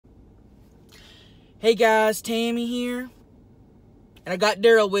Hey guys, Tammy here, and I got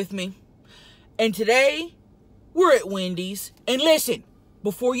Darryl with me, and today we're at Wendy's. And listen,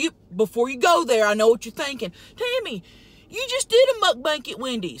 before you go there, I know what you're thinking. Tammy, you just did a mukbang at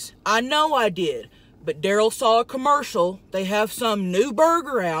Wendy's. I know I did, but Darryl saw a commercial. They have some new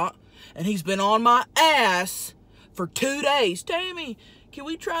burger out, and he's been on my ass for 2 days. Tammy, can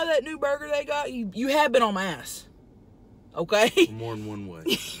we try that new burger they got? You have been on my ass, okay? More than one way.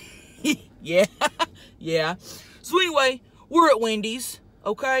 Yeah. So anyway, we're at Wendy's,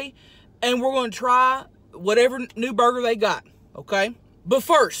 okay? And we're going to try whatever new burger they got, okay? But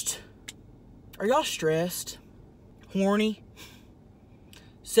first, are y'all stressed, horny,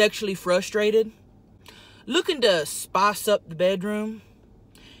 sexually frustrated, looking to spice up the bedroom?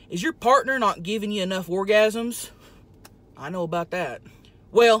 Is your partner not giving you enough orgasms? I know about that.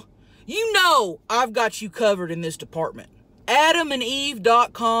 Well, you know I've got you covered in this department.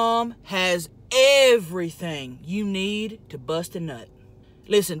 AdamandEve.com has everything you need to bust a nut.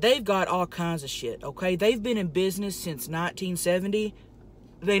 Listen, they've got all kinds of shit, okay? They've been in business since 1970.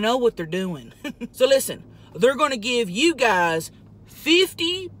 They know what they're doing. So listen, they're going to give you guys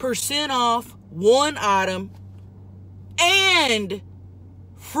 50% off one item and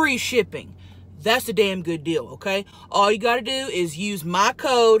free shipping. That's a damn good deal, okay? All you got to do is use my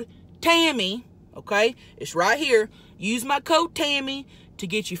code TAMMY, okay? It's right here. Use my code TAMMY to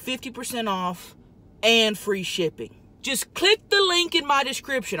get you 50% off and free shipping. Just click the link in my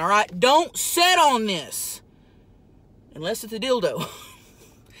description, all right? Don't sit on this. Unless it's a dildo.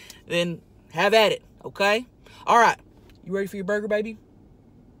 Then have at it, okay? All right. You ready for your burger, baby?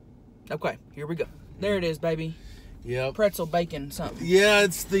 Okay, here we go. There it is, baby. Yep. Pretzel, bacon, something. Yeah,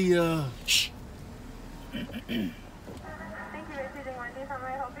 it's the, Shh. Thank you for choosing Wendy's. How may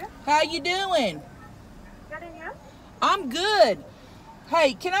I help you? How you doing? Good, and you? I'm good.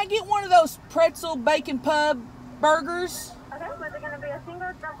 Hey, can I get one of those pretzel bacon pub burgers? Okay, was it going to be a single,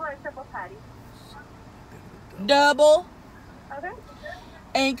 double, or triple patty? Double. Okay.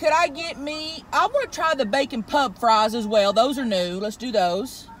 And could I get me, I want to try the bacon pub fries as well. Those are new. Let's do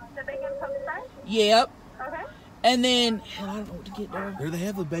those. The bacon pub fries? Yep. Okay. And then, hell, I don't know what to get there. there they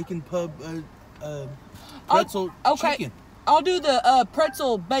have a bacon pub, pretzel Okay. chicken. I'll do the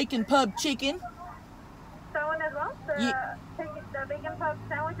pretzel bacon pub chicken. So one as well? The bacon pub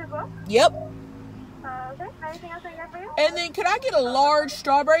sandwich as well? Yep. Okay. Anything else I can get for you? And then could I get a large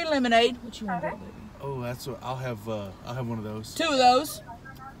strawberry lemonade? What you want, Okay. baby? Oh, that's what, I'll have one of those. 2 of those.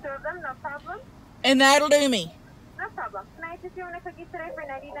 2 of them, no problem. And that'll do me. No problem. Can I just do one cookies today for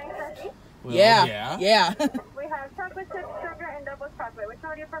 99 cents each? Well, Yeah. We have chocolate chip, sugar, and double chocolate. Which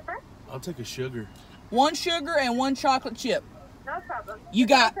one do you prefer? I'll take a sugar. 1 sugar and 1 chocolate chip. No problem. You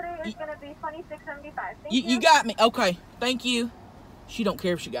got- Today is going to be $26.75. Thank You got me. Okay. Thank you. She don't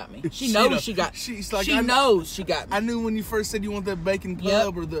care if she got me. She knows she got me. She's like, She knows she got me. I knew when you first said you want that bacon pub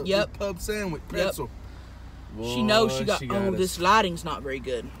Yep, or the yep. pub sandwich pretzel. She knows she Boy, got. Oh, us. this lighting's not very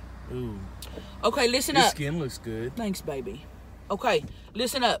good. Ooh, Okay, listen your up. skin looks good. Thanks, baby. Okay,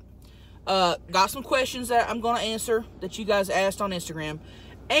 listen up. Got some questions that I'm going to answer that you guys asked on Instagram.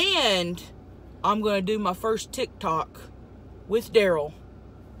 And I'm going to do my first TikTok with Darryl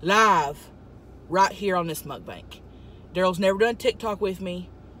live right here on this mukbang. Darryl's never done TikTok with me.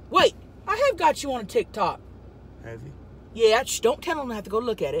 Wait, I have got you on a TikTok. Have you? Yeah, don't tell them I have to go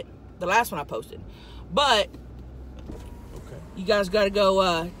look at it. The last one I posted. But Okay. you guys got to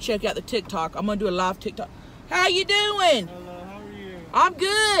go check out the TikTok. I'm going to do a live TikTok. How you doing? Hello, how are you? I'm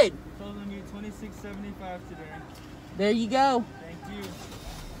good. Told them you $26.75 today. There you go. Thank you.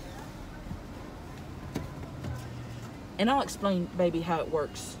 And I'll explain, baby, how it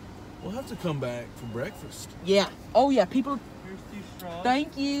works. We'll have to come back for breakfast. Yeah. Oh, yeah. People, Here's 2 straws.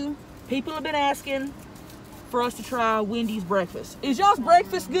 thank you. People have been asking for us to try Wendy's breakfast. Is y'all's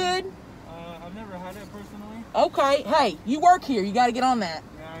breakfast good? I've never had it personally. Okay. Hey, you work here. You got to get on that.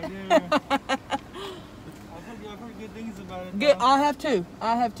 Yeah, I do. I've heard good things about it. Good. though.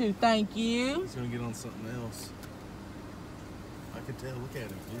 I have to. Thank you. He's gonna get on something else. I can tell. Look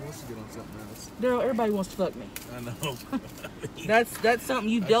at him. He wants to get on something else. Darryl, everybody wants to fuck me. I know. That's something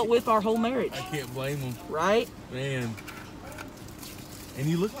you've dealt with our whole marriage, I can't blame him, right? man. And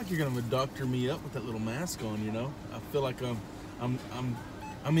you look like you're gonna doctor me up with that little mask on. You know, I feel like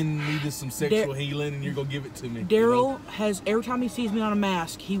I'm in need of some sexual healing, and you're gonna give it to me. Darryl has, every time he sees me on a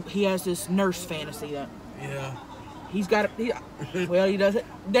mask, he has this nurse fantasy that Yeah. he's got it. Well, he does it.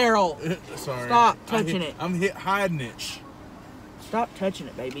 Darryl, Sorry. Stop touching it. I'm hiding it. stop touching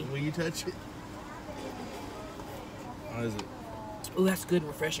it, baby. Will you touch it? How is it? Oh, that's good and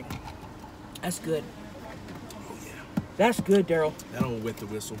refreshing. That's good. Oh yeah. That's good, Darryl. That'll wet the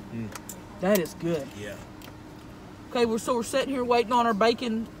whistle. Mm. That is good. Yeah. Okay, we're sitting here waiting on our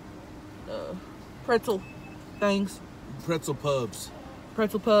bacon pretzel things. Pretzel pubs.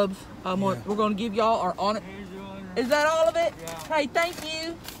 Pretzel pubs. We're going to give y'all our honor. Is that all of it? Yeah. Hey, thank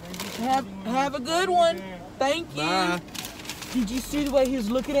you. Have a good one. Thank you. Bye. Did you see the way he was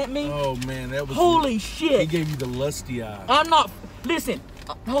looking at me? Oh man, that was Holy He shit. gave you the lusty eye. I'm not. Listen.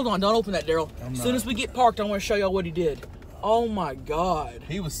 Hold on. Don't open that, Darryl. I'm As soon not. as we get parked, I want to show y'all what he did. Oh my God.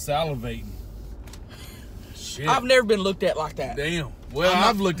 He was salivating. Shit. I've never been looked at like that. Damn. Well,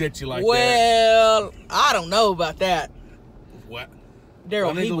 I've looked at you like that. Well, I don't know about that. What?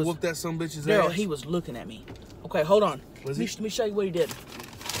 Darryl, I he was. whoop that some bitch's Darryl, ass. he was looking at me. Okay, hold on. Was Let he? me show you what he did.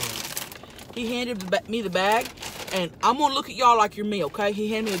 He handed me the bag, and I'm gonna look at y'all like you're me, okay?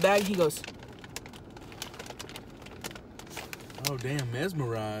 He handed me the bag, and he goes, Oh damn,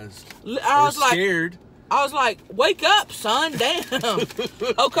 mesmerized. I Or was like, scared. I was like, wake up, son, damn.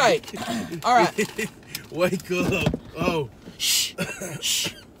 Okay, all right. Wake up. Oh. Shh,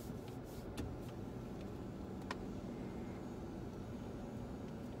 shh.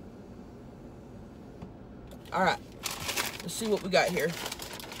 All right, let's see what we got here.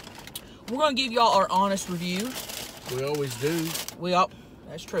 We're gonna give y'all our honest review. We always do.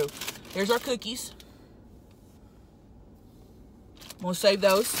 That's true. Here's our cookies. I'm gonna save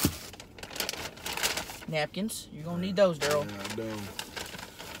those. Napkins. You're gonna need those, Darryl. Yeah, I don't.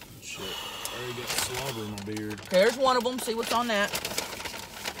 Shit. I already got slobber in my beard. Okay, there's one of them. See what's on that.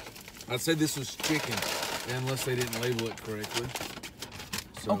 I'd say this was chicken, unless they didn't label it correctly.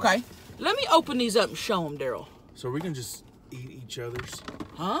 So, Okay. Let me open these up and show them, Darryl. So we can just eat each other's.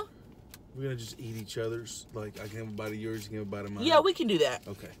 Huh? We're gonna just eat each other's. Like I can have a bite of yours, you can have a bite of mine. Yeah, we can do that.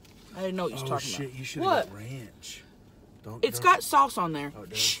 Okay. I didn't know what you was Oh talking shit! about. You should What? have got ranch. It's got sauce on there. Oh, it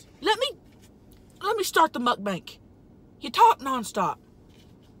does? Shh. Let me start the mukbang. You talk nonstop.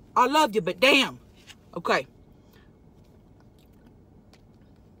 I love you, but damn. Okay.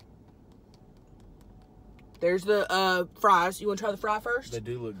 There's the fries. You want to try the fry first? They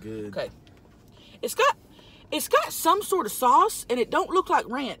do look good. Okay. It's got some sort of sauce, and it don't look like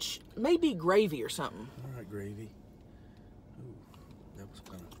ranch. Maybe gravy or something. All right, gravy. Ooh, that was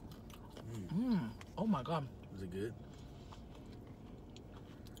kind of. Oh my God. Was it good?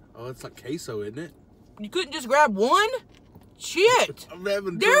 Oh, it's like queso, isn't it? You couldn't just grab one? Shit. I'm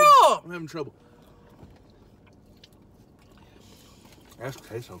having Darryl! trouble. I'm having trouble. That's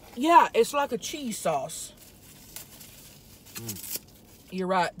queso. Yeah, it's like a cheese sauce. You're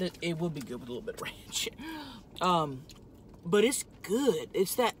right. That it would be good with a little bit of ranch. But it's good.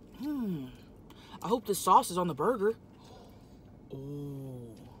 It's that. I hope the sauce is on the burger. Oh,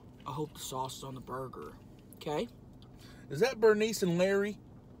 I hope the sauce is on the burger. Okay. Is that Bernice and Larry?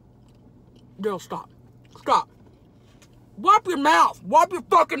 Darryl, stop. Stop. Wipe your mouth. Wipe your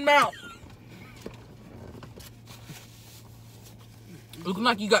fucking mouth. Looking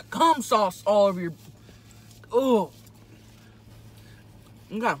like you got cum sauce all over your. Oh.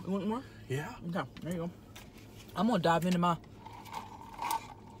 Okay, you want more? Yeah. Okay, there you go. I'm gonna dive into my.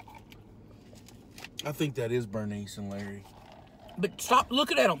 I think that is Bernice and Larry. But stop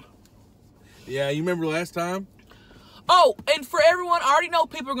looking at them. Yeah, you remember last time? Oh, and for everyone, I already know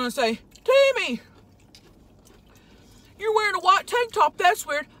people are gonna say, Timmy, you're wearing a white tank top. That's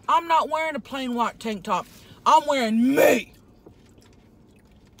weird. I'm not wearing a plain white tank top. I'm wearing me.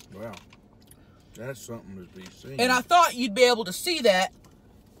 Wow. That's something to be seen. And I thought you'd be able to see that.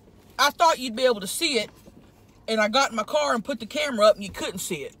 I thought you'd be able to see it. And I got in my car and put the camera up and you couldn't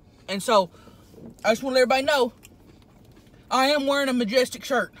see it. And so, I just want to let everybody know, I am wearing a Majestic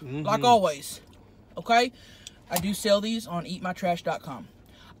shirt, like always. Okay? I do sell these on eatmytrash.com.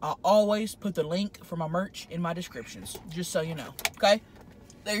 I always put the link for my merch in my descriptions, just so you know. Okay?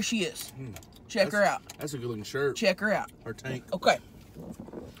 There she is. Check her out. That's a good looking shirt. Check her out. Or tank. Okay.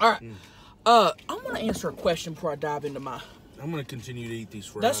 All right. I'm going to answer a question before I dive into my... I'm going to continue to eat these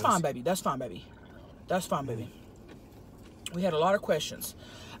fries. That's fine, baby. That's fine, baby. That's fine, baby. We had a lot of questions.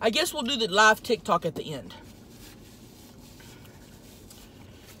 I guess we'll do the live TikTok at the end.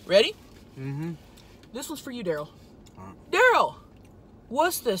 Ready? Mm-hmm. This one's for you, Darryl. Alright. Darryl,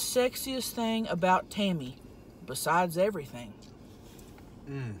 what's the sexiest thing about Tammy besides everything?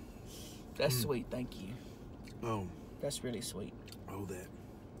 That's sweet. Thank you. Oh. That's really sweet. Oh,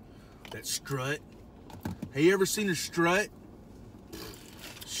 that strut. Have you ever seen her strut?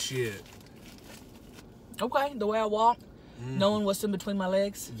 Shit. Okay, the way I walk, knowing what's in between my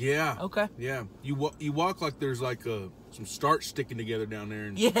legs. Yeah. Okay. Yeah. You walk like there's like some starch sticking together down there,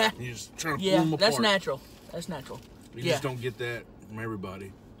 and Yeah. you're just trying to pull Yeah, them apart. that's natural. That's natural. You Yeah. just don't get that from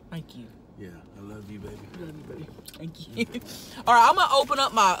everybody. Thank you. Yeah, I love you, baby. I love you, baby. Thank you. All right, I'm going to open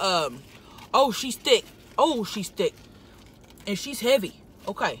up my, oh, she's thick. Oh, she's thick. And she's heavy.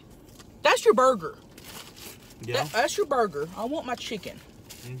 Okay. That's your burger. Yeah. That's your burger. I want my chicken.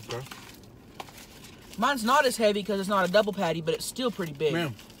 Okay. Mine's not as heavy because it's not a double patty, but it's still pretty big.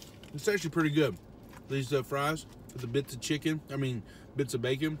 Man, it's actually pretty good. These fries with the bits of chicken, bits of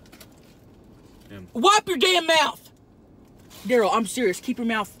bacon. And Wipe your damn mouth. Darryl, I'm serious. Keep your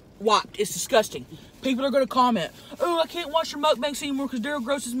mouth wiped. It's disgusting. People are going to comment, oh, I can't watch your mukbangs anymore because Darryl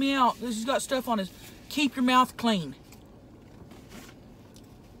grosses me out. He's got stuff on his. Keep your mouth clean.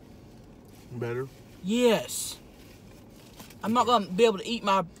 better. Yes. I'm not going to be able to eat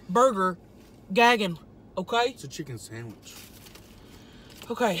my burger gagging, okay? It's a chicken sandwich.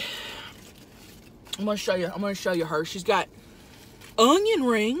 Okay. I'm going to show you her. She's got onion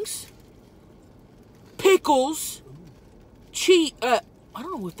rings, pickles, cheese, I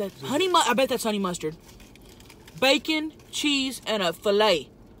don't know what that's, I bet that's honey mustard, bacon, cheese, and a filet.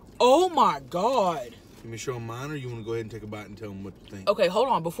 Oh my God. Let me show them mine, or you want to go ahead and take a bite and tell them what you think? Okay, hold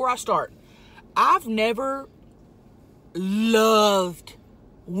on. Before I start, I've never loved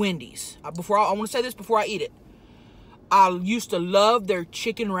Wendy's. I want to say this before I eat it. I used to love their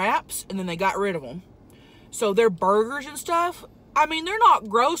chicken wraps, and then they got rid of them. So their burgers and stuff, I mean, they're not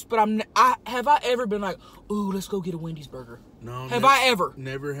gross, but have I ever been like, ooh, let's go get a Wendy's burger? No. Have I ever?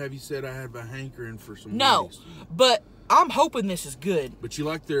 Never have you said I had a hankering for some No, Wendy's. but I'm hoping this is good. But you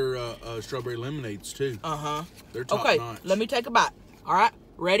like their strawberry lemonades, too. Uh-huh. They're top Okay, notch. let me take a bite. All right,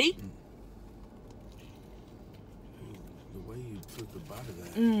 ready? The way you took a bite of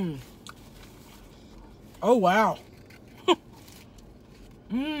that. Mmm. Oh, wow.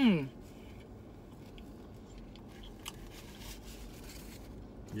 Mmm.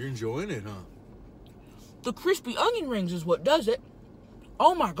 You're enjoying it, huh? The crispy onion rings is what does it.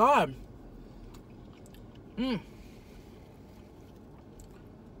 Oh, my God. Mmm.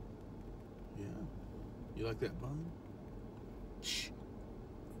 Yeah. You like that bun? Shh.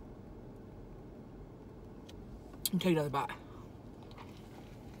 Let me take another bite.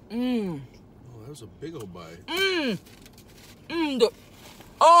 Mmm. Oh, that was a big old bite. Mmm. Mmm.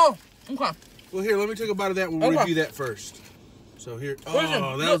 Oh, okay. Well, here, let me take a bite of that. We'll Okay. review that first. So here. Listen,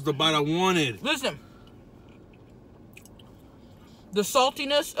 Oh, that was the bite I wanted. Listen. The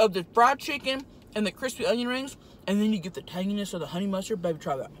saltiness of the fried chicken and the crispy onion rings, and then you get the tanginess of the honey mustard. Baby,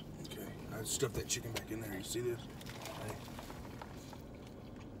 try that. Okay. I stuffed that chicken back in there. You see this? Hey.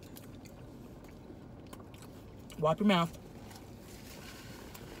 Wipe your mouth.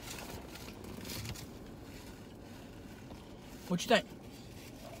 What you think?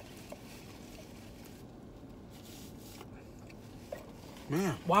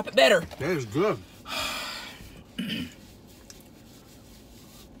 Man, Wipe it better. that is good.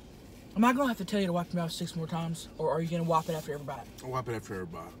 Am I going to have to tell you to wipe your mouth 6 more times? Or are you going to wipe it after every bite? I'll wipe it after every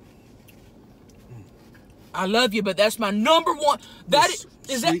bite. I love you, but that's my number one.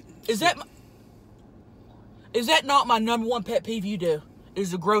 Is that not my number one pet peeve you do?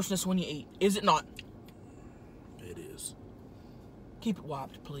 Is the grossness when you eat. Is it not? It is. Keep it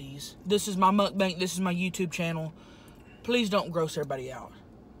wiped, please. This is my mukbang. This is my YouTube channel. Please don't gross everybody out.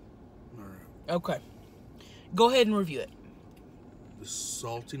 All right. Okay. Go ahead and review it. The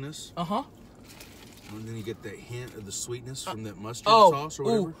saltiness. Uh-huh. And then you get that hint of the sweetness from that mustard sauce or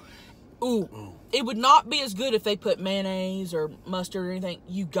whatever. Ooh. Oh. It would not be as good if they put mayonnaise or mustard or anything.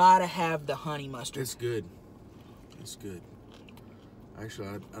 You gotta have the honey mustard. It's good. It's good. Actually,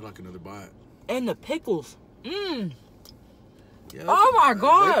 I'd like another bite. And the pickles. Mmm. Yeah, Oh my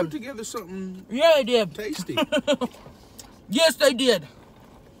God. They put together something Yeah, they did. tasty. Yes, they did.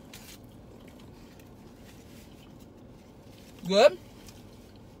 Good?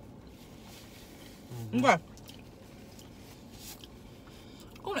 Okay. I'm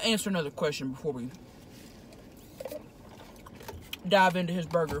going to answer another question before we dive into his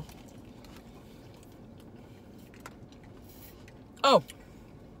burger. Oh.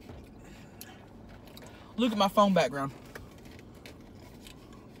 Look at my phone background.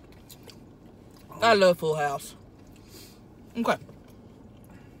 I love Full House. Okay.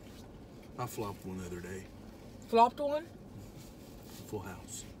 I flopped one the other day. Flopped one? Full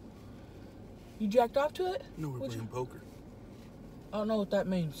House. You jacked off to it? No, we're What'd playing poker. I don't know what that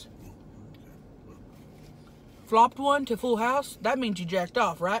means. Oh, okay. Well, Flopped one to Full House? That means you jacked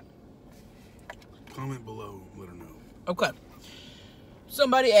off, right? comment below. Let her know. Okay.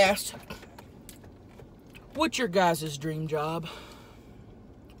 Somebody asked, what's your guys' dream job?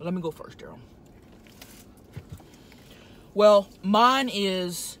 Let me go first, Darryl. Well, mine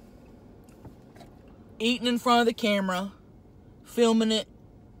is eating in front of the camera, filming it,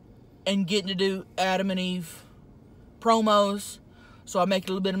 and getting to do Adam and Eve promos, so I make a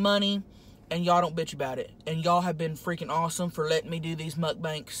little bit of money, and y'all don't bitch about it. And y'all have been freaking awesome for letting me do these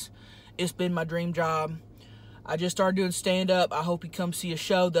mukbangs. It's been my dream job. I just started doing stand-up. I hope you come see a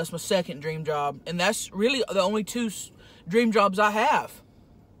show. That's my second dream job. And that's really the only two dream jobs I have.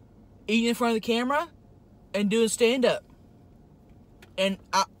 Eating in front of the camera and doing stand-up. And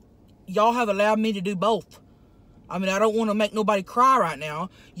y'all have allowed me to do both. I mean, I don't want to make nobody cry right now.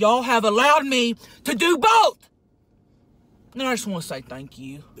 Y'all have allowed me to do both. And I just want to say thank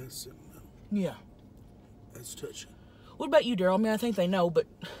you. That's sentimental. Yeah. That's touching. What about you, Darryl? I mean, I think they know, but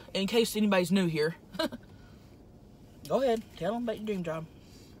in case anybody's new here, go ahead. Tell them about your dream job.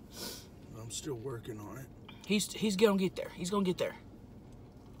 I'm still working on it. He's going to get there. He's going to get there.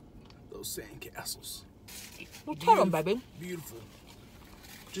 Those sandcastles. Well, tell him, baby. Beautiful.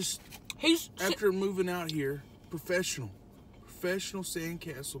 Just He's after moving out here, professional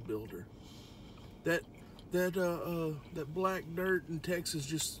sandcastle builder. That black dirt in Texas,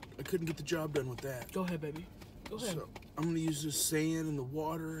 just I couldn't get the job done with that. Go ahead, baby. Go ahead. So I'm gonna use this sand and the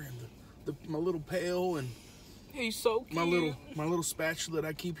water and my little pail and He's so cute. my little spatula that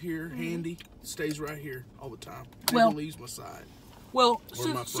I keep here handy stays right here all the time. Well- Never leaves my side. Well, Or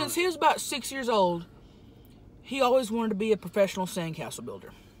my since front. he was about 6 years old, he always wanted to be a professional sandcastle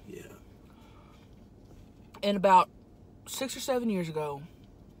builder. Yeah. And about 6 or 7 years ago,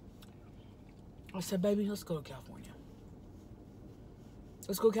 I said, baby, let's go to California.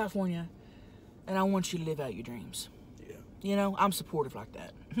 Let's go to California, and I want you to live out your dreams. Yeah. You know, I'm supportive like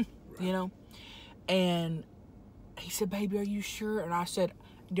that. You know? And he said, baby, are you sure? And I said,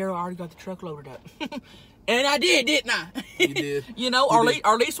 Darryl, I already got the truck loaded up. And I did, didn't I? You did. You know, You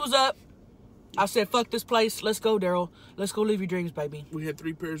our lease was up. I said, fuck this place. Let's go, Darryl. Let's go live your dreams, baby. We had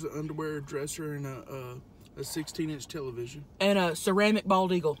 3 pairs of underwear, a dresser, and a 16-inch television. And a ceramic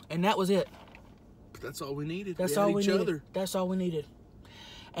bald eagle. And that was it. But that's all we needed. That's we had all we each needed. other. That's all we needed.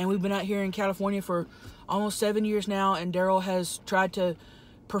 And we've been out here in California for almost 7 years now, and Darryl has tried to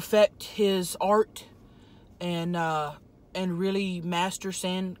perfect his art and really master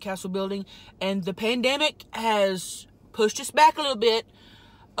sandcastle building. And the pandemic has pushed us back a little bit,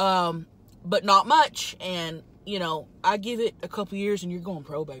 but not much. And, you know, I give it a couple years and you're going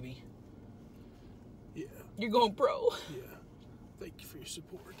pro, baby. Yeah. You're going pro. Yeah. Thank you for your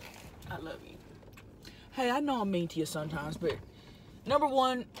support. I love you. Hey, I know I'm mean to you sometimes, but number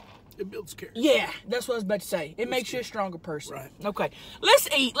one, It builds character. yeah, that's what I was about to say. It makes you a stronger person. Right. Okay. Let's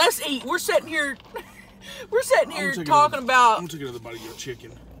eat. Let's eat. We're sitting here I'm talking about. I'm taking another bite of your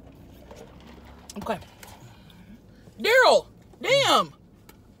chicken. Okay. Darryl, damn.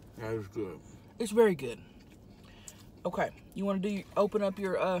 That is good. It's very good. Okay. You want to open up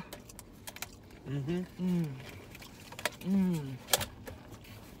your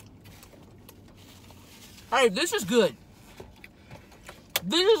Hey, this is good.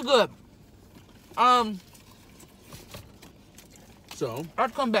 This is good. So I'll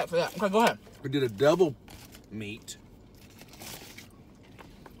come back for that. Okay, go ahead. we did a double meat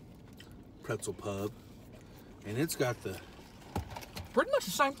pretzel pub, and it's got the Pretty much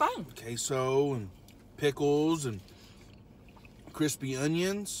the same thing. queso and pickles and crispy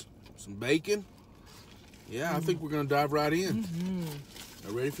onions, some bacon. Yeah, I think we're gonna dive right in.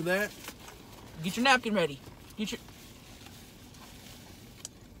 Are you ready for that? Get your napkin ready. Get your.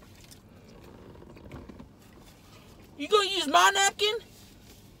 You gonna use my napkin?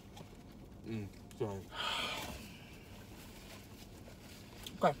 Sorry.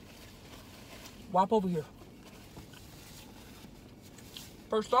 Okay. Wipe over here.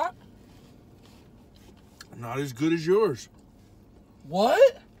 First thought? Not as good as yours.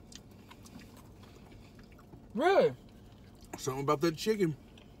 What? Really? Something about that chicken.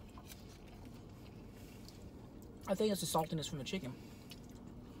 I think it's the saltiness from the chicken.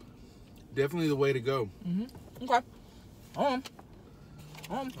 Definitely the way to go. Okay. Hold on.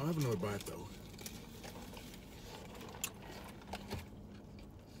 I'll have another bite though.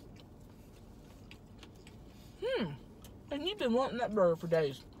 And you've been wanting that burger for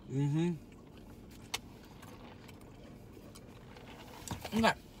days.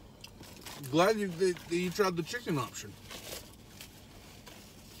 Okay. Glad you tried the chicken option.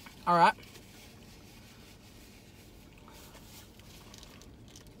 All right.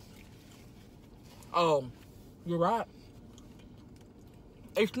 You're right.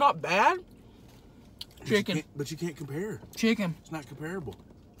 It's not bad. Chicken. But you can't compare. Chicken. It's not comparable.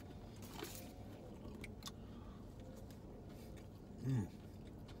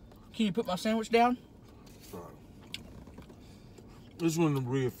 Can you put my sandwich down? Sorry. Just wanted to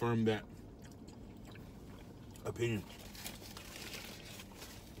reaffirm that opinion.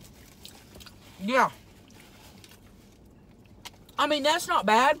 Yeah. I mean, that's not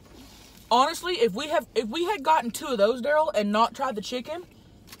bad. Honestly, if we had gotten 2 of those, Darryl, and not tried the chicken,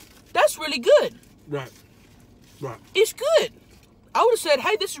 that's really good. Right. Right. It's good. I would have said,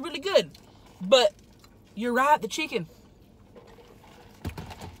 hey, this is really good. But you're right, the chicken.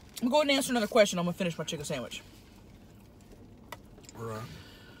 I'm going to answer another question. I'm going to finish my chicken sandwich. All right.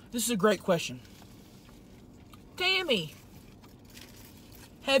 This is a great question. Tammy,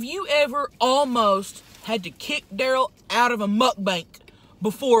 have you ever almost had to kick Darryl out of a mukbang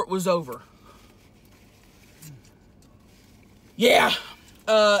before it was over? Yeah.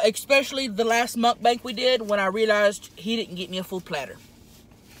 Especially the last mukbang we did when I realized he didn't get me a full platter.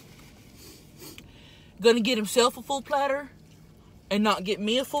 Gonna get himself a full platter and not get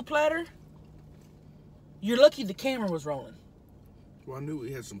me a full platter? You're lucky the camera was rolling. Well, I knew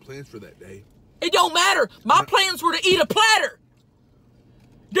we had some plans for that day. It don't matter. My plans were to eat a platter.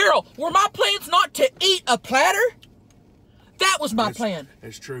 Darryl, were my plans not to eat a platter? That was my plan.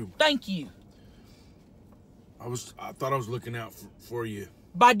 That's true. Thank you. I thought I was looking out for you.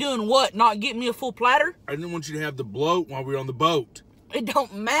 By doing what? Not getting me a full platter? I didn't want you to have the bloat while we were on the boat. It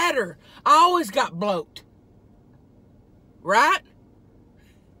don't matter. I always got bloat. Right?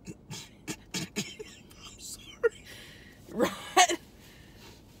 I'm sorry. Right?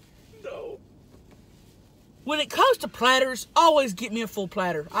 No. When it comes to platters, always get me a full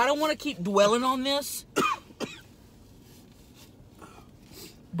platter. I don't want to keep dwelling on this.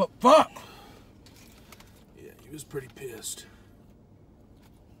 But fuck. Yeah, he was pretty pissed.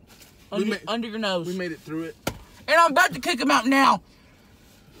 Under your nose. We made it through it. And I'm about to kick him out now.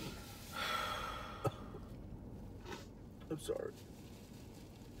 I'm sorry.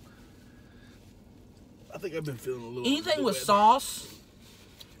 I think I've been feeling a little... Anything with sauce.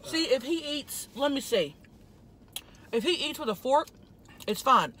 See, if he eats... Let me see. If he eats with a fork, it's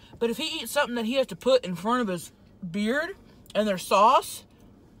fine. But if he eats something that he has to put in front of his beard and there's sauce...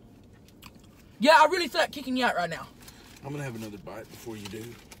 Yeah, I really feel like kicking you out right now. I'm going to have another bite before you do.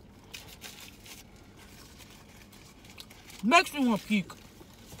 Makes me want to puke.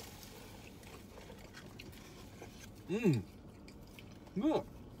 Mmm. Look.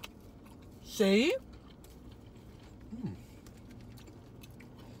 See?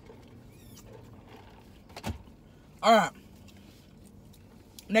 All right.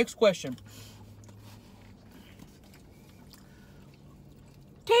 Next question.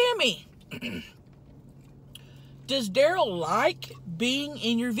 Tammy, does Darryl like being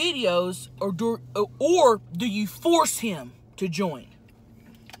in your videos, or do you force him to join?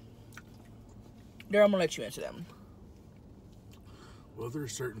 Darryl, I'm gonna let you answer that one. Well, there are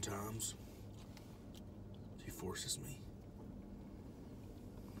certain times he forces me.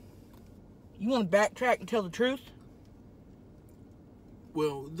 You want to backtrack and tell the truth?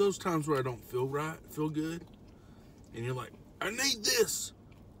 Well, those times where I don't feel right, feel good, and you're like, I need this.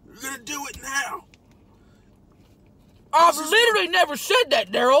 You're gonna do it now. I've literally never said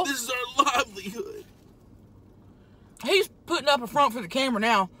that, Darryl. This is our livelihood. He's putting up a front for the camera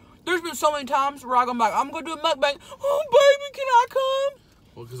now. There's been so many times where I go back, I'm going to do a mukbang. Oh, baby, can I come?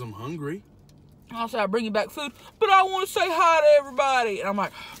 Well, because I'm hungry. I'll say I bring you back food, but I want to say hi to everybody. And I'm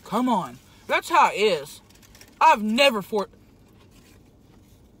like, come on. That's how it is. I've never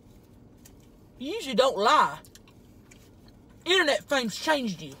You usually don't lie. Internet fame's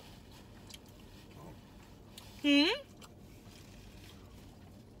changed you.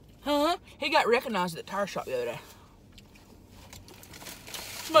 Huh? He got recognized at the tire shop the other day.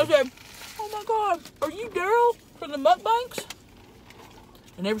 Somebody said, oh my God, are you Darryl from the mukbangs?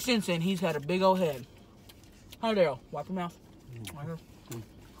 And ever since then, he's had a big old head. Hi, Darryl. Wipe your mouth. Right here.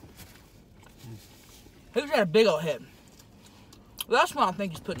 He's had a big old head. Well, that's why I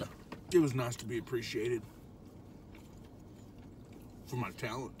think he's putting up. It was nice to be appreciated for my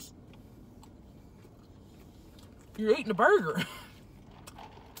talents. You're eating a burger.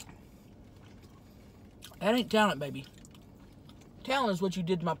 That ain't talent, baby. Talent is what you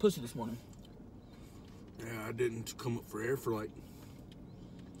did to my pussy this morning. Yeah, I didn't come up for air for like,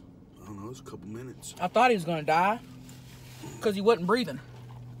 I don't know, it was a couple minutes. I thought he was going to die because he wasn't breathing.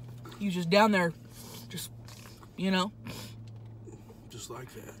 He was just down there, just, you know. Just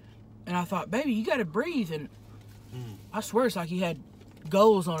like that. And I thought, baby, you got to breathe. And I swear it's like he had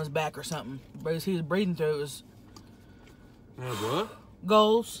goals on his back or something. But as he was breathing through, it was... What?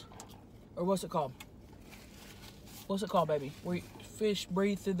 Goals. Or what's it called? What's it called, baby? Where fish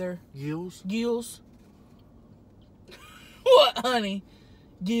breathe through their... Gills? Gills. What, honey?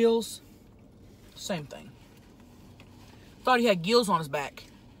 Gills. Same thing. Thought he had gills on his back.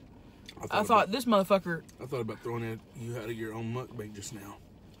 I thought this motherfucker... I thought about throwing you out of your own mukbang just now.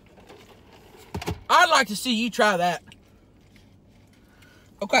 I'd like to see you try that.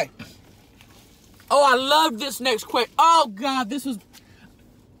 Okay. Oh, I love this next question. Oh, God, this was...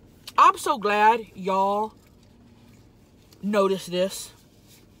 I'm so glad y'all noticed this.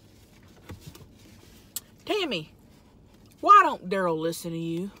 Tammy, why don't Darryl listen to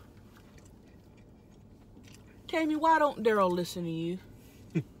you? Tammy, why don't Darryl listen to you?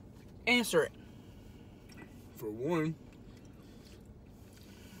 Answer it. For one,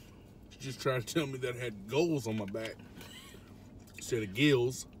 she just tried to tell me that I had goals on my back instead of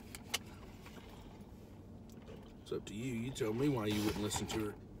gills. It's up to you. You tell me why you wouldn't listen to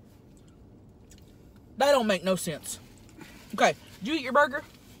her. That don't make no sense. Okay, did you eat your burger?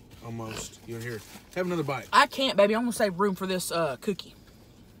 Almost. You're here. Have another bite. I can't, baby. I'm gonna save room for this cookie.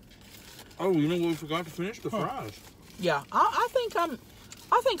 Oh, you know what we forgot to finish? The fries. Yeah, I think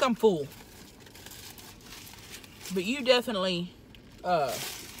I'm full. But you definitely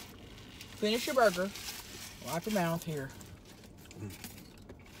finish your burger. Wipe your mouth here.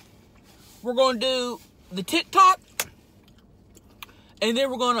 We're gonna do the TikTok, and then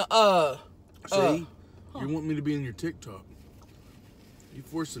we're gonna See, you want me to be in your TikTok? You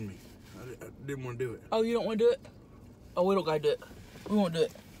forcing me. I didn't want to do it. Oh, you don't want to do it? Oh, we don't gotta do it. We won't do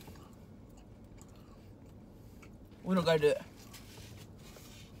it. We don't gotta do it.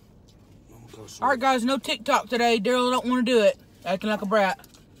 All right, guys, no TikTok today. Darryl don't want to do it. Acting like a brat.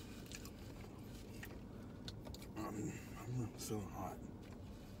 I'm feeling hot.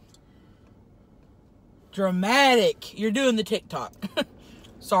 Dramatic. You're doing the TikTok.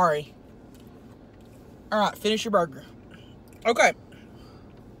 Sorry. All right, finish your burger. Okay.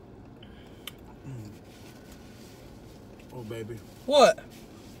 Oh, baby. What?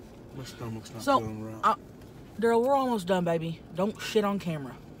 My stomach's not feeling right. Darryl, we're almost done, baby. Don't shit on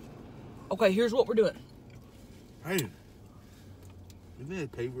camera. Okay, here's what we're doing. Hey, you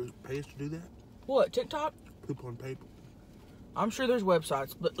think they pay us to do that? What, TikTok? Poop on paper. I'm sure there's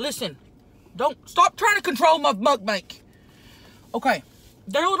websites, but listen, don't stop trying to control my mukbang. Okay,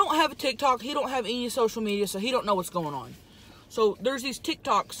 Darryl don't have a TikTok. He don't have any social media, so he don't know what's going on. So there's these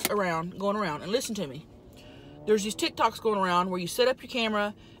TikToks going around, and listen to me. There's these TikToks going around where you set up your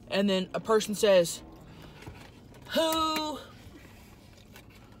camera, and then a person says, who's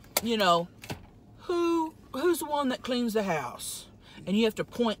the one that cleans the house? And you have to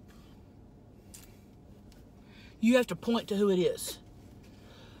point. You have to point to who it is.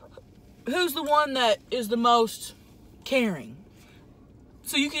 Who's the one that is the most caring?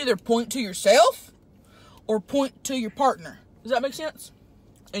 So you can either point to yourself or point to your partner. Does that make sense?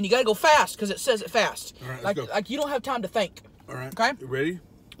 And you gotta go fast because it says it fast. All right, let's go. Like you don't have time to think. All right. Okay. You ready?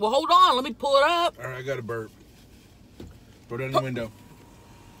 Well, hold on. Let me pull it up. All right, I got a burp. Throw down the window.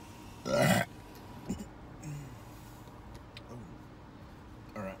 All right.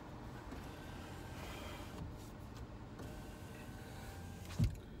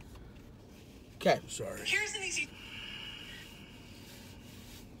 Okay. Sorry. Here's an easy.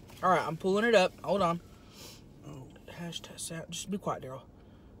 All right, I'm pulling it up. Hold on. Oh. Hashtag sound. Just be quiet, Darryl.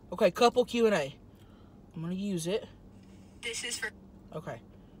 Okay, couple Q&A. I'm gonna use it. This is for. Okay.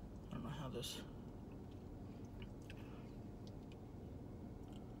 I don't know how this.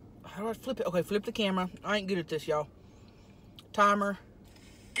 How do I flip it? Okay, flip the camera. I ain't good at this, y'all. Timer.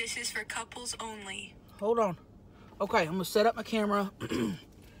 This is for couples only. Hold on. Okay, I'm gonna set up my camera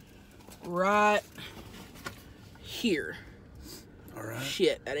right here. All right.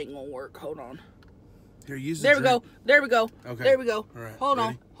 Shit, that ain't gonna work. Hold on. Here, use There we go. There we go. Okay. There we go. All right. Hold on.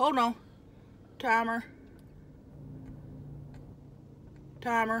 Ready? Hold on. Timer.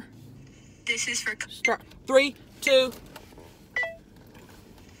 Timer. This is for. Start. 3, 2.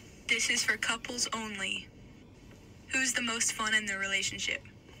 This is for couples only. Who's the most fun in the relationship?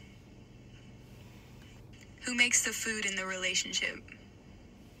 Who makes the food in the relationship?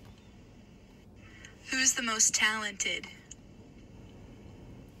 Who's the most talented?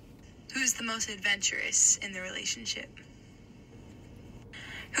 Who's the most adventurous in the relationship?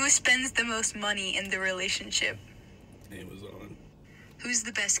 Who spends the most money in the relationship? Amazon. Who's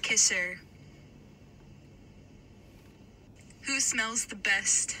the best kisser? Who smells the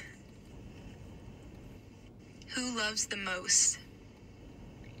best? Who loves the most?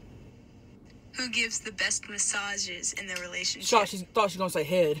 Who gives the best massages in the relationship? Thought she was gonna say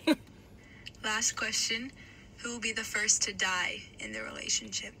head. Last question. Who will be the first to die in the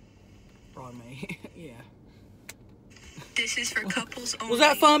relationship? Probably me. Yeah. This is for couples only. Was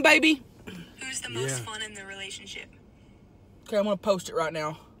that fun, baby? Who's the most Yeah. fun in the relationship? Okay, I'm gonna post it right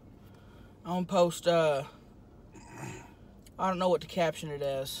now. I'm gonna post. I don't know what to caption it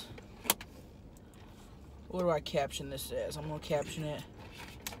as. What do I caption this as? I'm gonna caption it.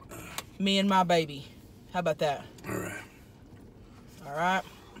 Me and my baby. How about that? All right. All right.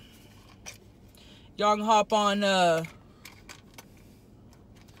 Y'all can hop on,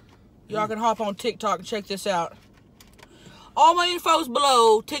 TikTok and check this out. All my info's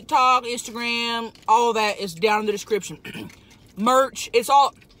below. TikTok, Instagram, all that is down in the description. Merch, it's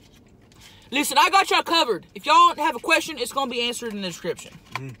all... Listen, I got y'all covered. If y'all have a question, it's going to be answered in the description.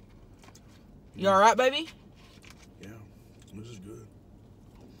 You all right, baby? Yeah, this is good.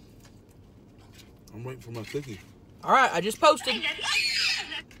 I'm waiting for my cookie. All right, I just posted.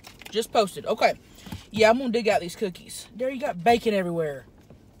 Just posted. Okay. Yeah, I'm going to dig out these cookies. There, you got bacon everywhere.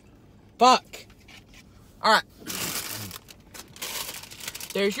 Fuck. All right.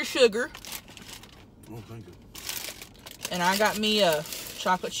 There's your sugar. Oh, thank you. And I got me a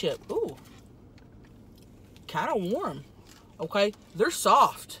chocolate chip. Ooh. Kind of warm. Okay. They're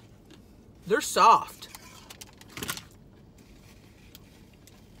soft. They're soft.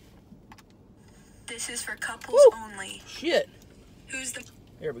 This is for couples only. Shit. Who's the...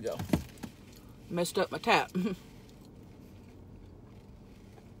 There we go. Messed up my tap.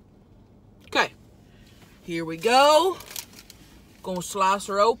 Okay. Here we go. Gonna slice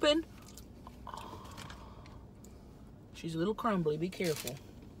her open. She's a little crumbly. Be careful.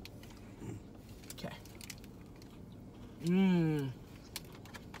 Okay.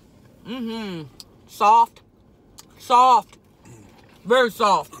 Soft. Soft. Very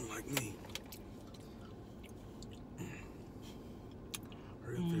soft. Unlike me.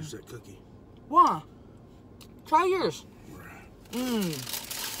 Hurry up, finish that cookie. Why? Try yours. A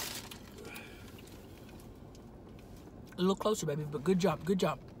little closer, baby, but good job, good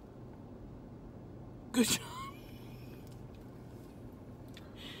job. Good job.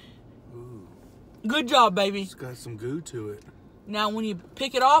 Ooh. Good job, baby. It's got some goo to it. Now, when you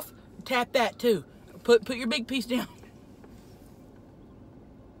pick it off, tap that too. Put your big piece down.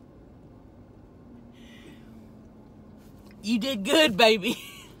 You did good, baby.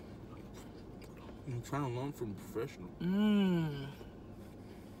 I'm trying to learn from a professional.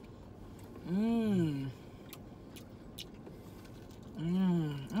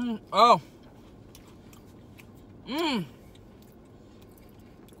 Oh.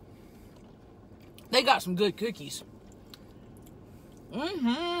 They got some good cookies.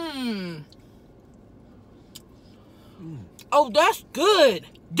 Oh, that's good.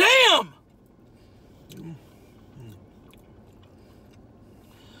 Damn.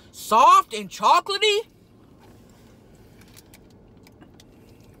 Soft and chocolatey.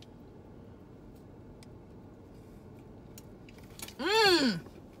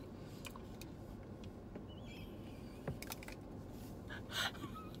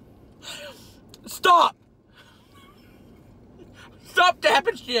 Stop. Stop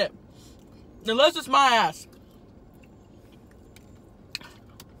tapping shit. Unless it's my ass.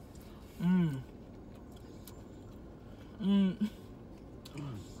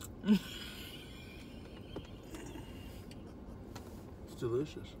 It's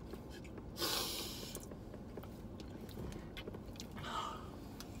delicious.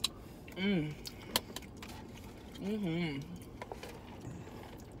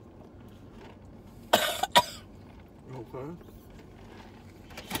 Okay.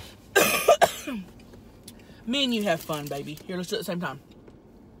 Me and you have fun, baby. Here, let's do it at the same time.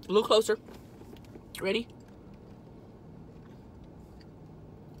 A little closer. Ready?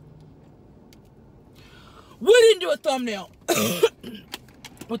 We didn't do a thumbnail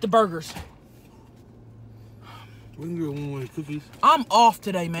with the burgers. We can do one with the cookies. I'm off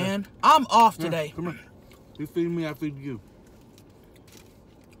today, man. I'm off today. Come on. You feed me, I feed you.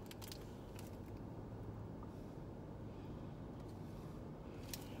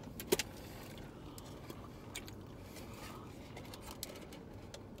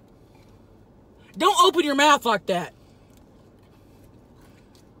 Don't open your mouth like that.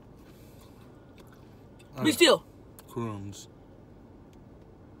 Be still. Crumbs.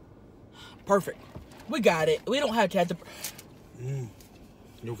 Perfect. We got it. We don't have to have the...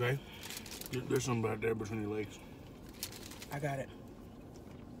 You okay? There's something right there between your legs. I got it.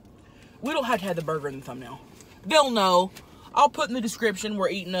 We don't have to have the burger in the thumbnail. They'll know. I'll put in the description we're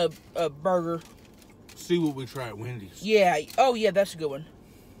eating a burger. See what we try at Wendy's. Yeah. Oh, yeah, that's a good one.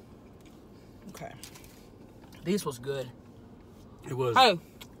 Okay. This was good. It was. Hey,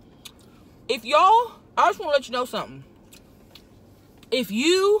 if y'all... I just want to let you know something. If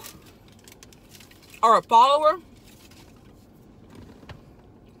you are a follower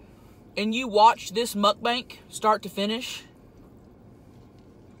and you watch this mukbang start to finish,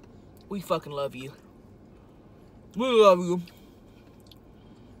 we fucking love you. We love you.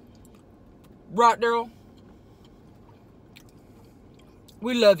 Right, Darryl?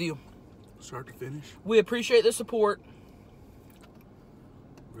 We love you. Start to finish. We appreciate the support.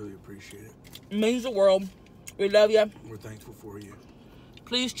 Really appreciate it. It means the world. We love you. We're thankful for you.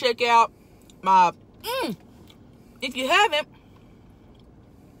 Please check out my... if you haven't,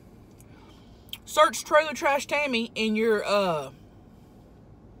 search Trailer Trash Tammy in your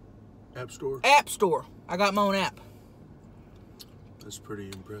App Store? app store. I got my own app. That's pretty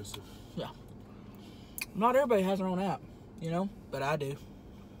impressive. Yeah. Not everybody has their own app, you know, but I do.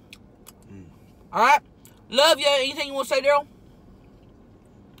 All right. Love you. Anything you want to say, Darryl?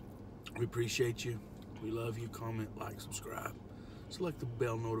 We appreciate you. We love you. Comment, like, subscribe. Select the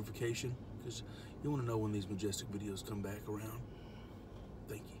bell notification because you want to know when these majestic videos come back around.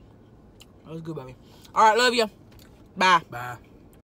 Thank you. That was good, baby. All right. Love you. Bye. Bye.